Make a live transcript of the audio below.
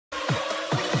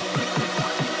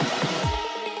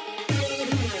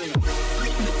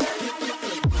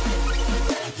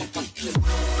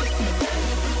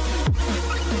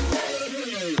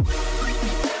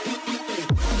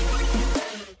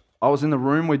I was in the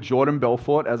room with Jordan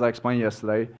Belfort, as I explained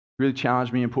yesterday. He really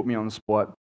challenged me and put me on the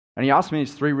spot. And he asked me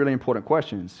these three really important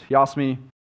questions. He asked me,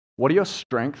 what are your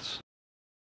strengths?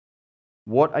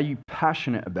 What are you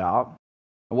passionate about?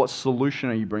 And what solution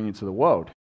are you bringing to the world?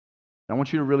 And I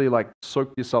want you to really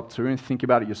soak this up too and think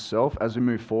about it yourself as we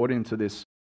move forward into this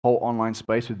whole online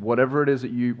space with whatever it is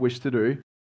that you wish to do.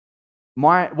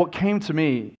 What came to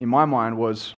me in my mind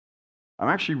was, I'm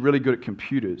actually really good at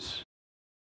computers.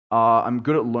 I'm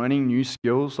good at learning new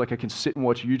skills. I can sit and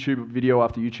watch YouTube video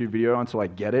after YouTube video until I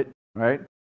get it, right?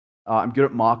 I'm good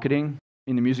at marketing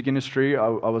in the music industry. I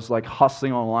was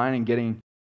hustling online and getting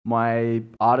my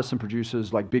artists and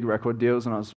producers big record deals,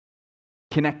 and I was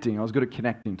connecting. I was good at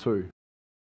connecting too.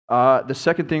 The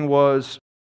second thing was,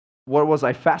 what was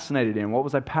I fascinated in? What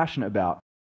was I passionate about?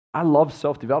 I love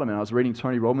self-development. I was reading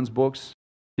Tony Robbins' books,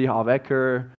 T. Harv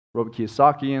Eker, Robert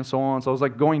Kiyosaki, and so on. So I was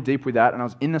going deep with that, and I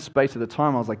was in the space at the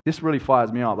time. I was this really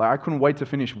fires me up. I couldn't wait to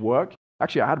finish work.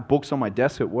 Actually, I had books on my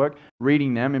desk at work,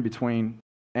 reading them in between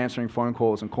answering phone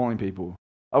calls and calling people.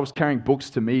 I was carrying books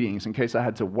to meetings in case I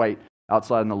had to wait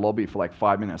outside in the lobby for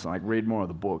 5 minutes and read more of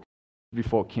the book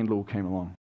before Kindle came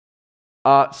along.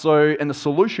 And the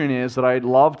solution is that I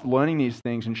loved learning these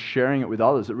things and sharing it with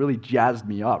others. It really jazzed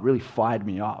me up, really fired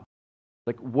me up.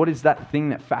 What is that thing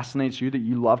that fascinates you, that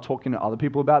you love talking to other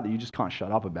people about, that you just can't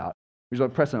shut up about? Which is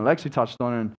what Preston and Alexi touched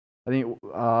on, and I think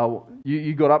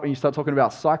you got up and you started talking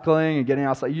about cycling and getting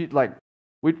outside.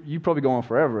 You probably go on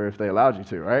forever if they allowed you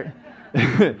to, right?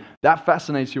 That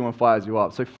fascinates you and fires you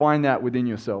up. So find that within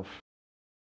yourself.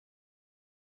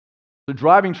 So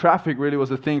driving traffic really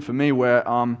was a thing for me where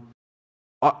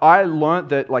I learned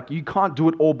that you can't do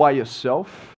it all by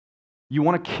yourself. You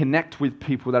want to connect with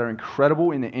people that are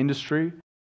incredible in the industry,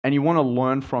 and you want to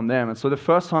learn from them. And so the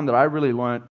first time that I really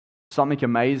learned something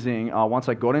amazing once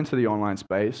I got into the online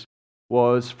space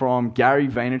was from Gary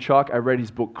Vaynerchuk. I read his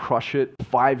book, Crush It,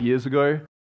 5 years ago.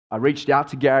 I reached out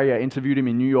to Gary. I interviewed him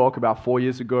in New York about 4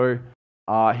 years ago.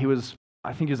 I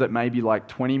think he was at maybe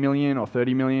 20 million or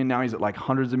 30 million. Now he's at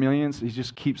hundreds of millions. He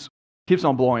just keeps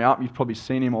on blowing up. You've probably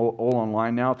seen him all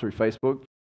online now through Facebook.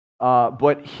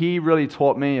 But he really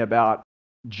taught me about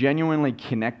genuinely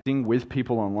connecting with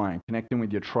people online, connecting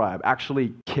with your tribe,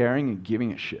 actually caring and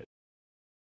giving a shit,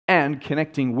 and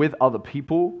connecting with other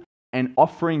people and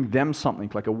offering them something,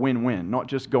 like a win-win, not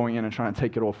just going in and trying to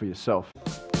take it all for yourself.